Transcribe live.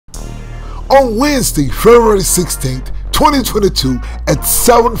on Wednesday, February 16th, 2022 at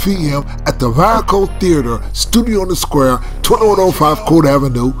 7 p.m. at the Viacom Theater, Studio on the Square, 2105 Court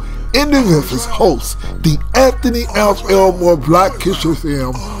Avenue, in Memphis, hosts the Anthony F. Elmore Black History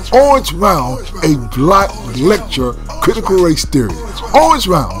film, Orange Mound, a Black Lecture, Critical Race Theory. Orange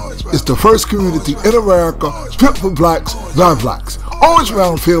Mound is the first community in America built for blacks by blacks. Orange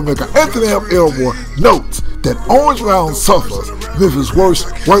Mound filmmaker Anthony F. Elmore notes that Orange Mound suffers Memphis' worst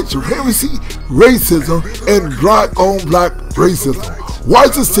white supremacy, racism, and black-on-black racism.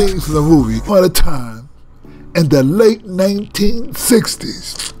 Watch the scenes from the movie at a time in the late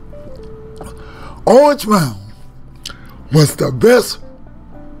 1960s. Orange Mound was the best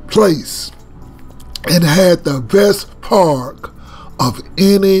place and had the best park of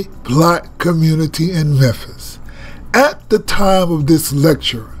any black community in Memphis. At the time of this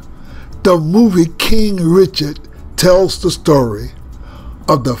lecture, the movie King Richard tells the story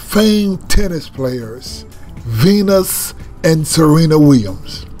of the famed tennis players Venus and Serena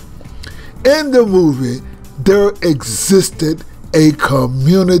Williams. In the movie, there existed a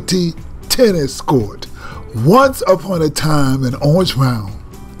community tennis court. Once upon a time in Orange Mound,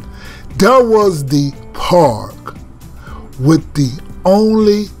 there was the park with the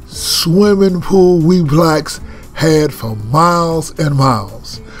only swimming pool we blacks had for miles and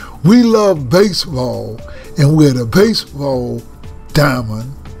miles. We love baseball, and we had a baseball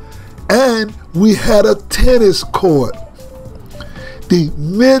diamond, and we had a tennis court. The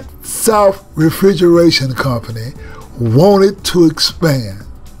Mid-South Refrigeration Company wanted to expand,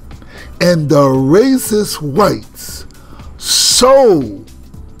 and the racist whites sold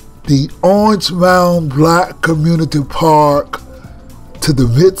the Orange Mound Black Community Park to the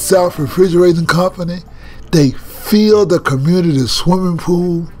Mid-South Refrigeration Company. They filled the community swimming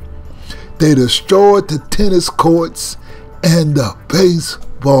pool. They destroyed the tennis courts and the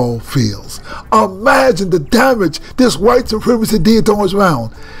baseball fields. Imagine the damage this white supremacy did to Orange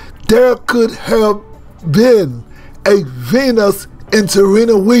Mound. There could have been a Venus and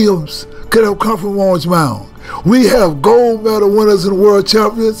Serena Williams could have come from Orange Mound. We have gold medal winners and world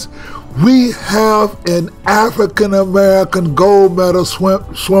champions. We have an African-American gold medal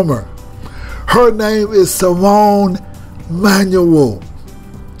swimmer. Her name is Simone Manuel.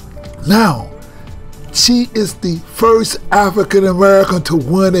 Now, she is the first African-American to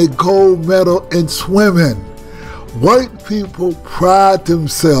win a gold medal in swimming. White people pride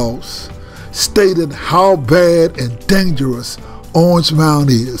themselves stating how bad and dangerous Orange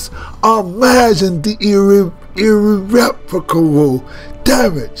Mound is. Imagine the irreparable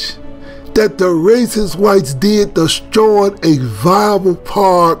damage that the racist whites did, destroying a viable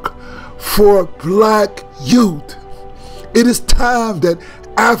park for black youth. It is time that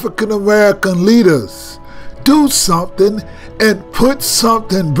African American leaders do something and put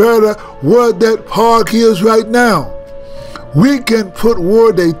something better where that park is right now. We can put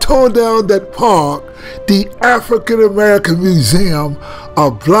where they tore down that park, the African American Museum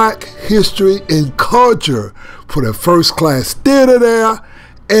of Black History and Culture, put a first-class theater there,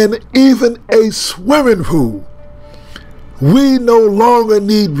 and even a swimming pool. We no longer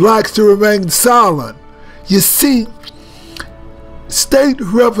need blacks to remain silent. You see, State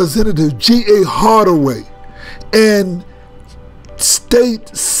Representative G.A. Hardaway and State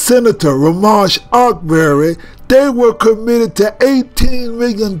Senator Ramash Arkberry, they were committed to $18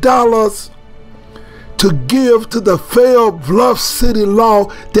 million to give to the failed Bluff City law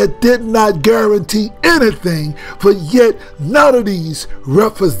that did not guarantee anything, but yet none of these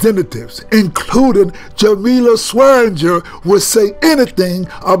representatives, including Jamila Swearinger, would say anything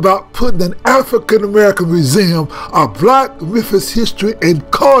about putting an African-American museum of Black Memphis history and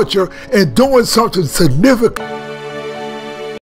culture and doing something significant.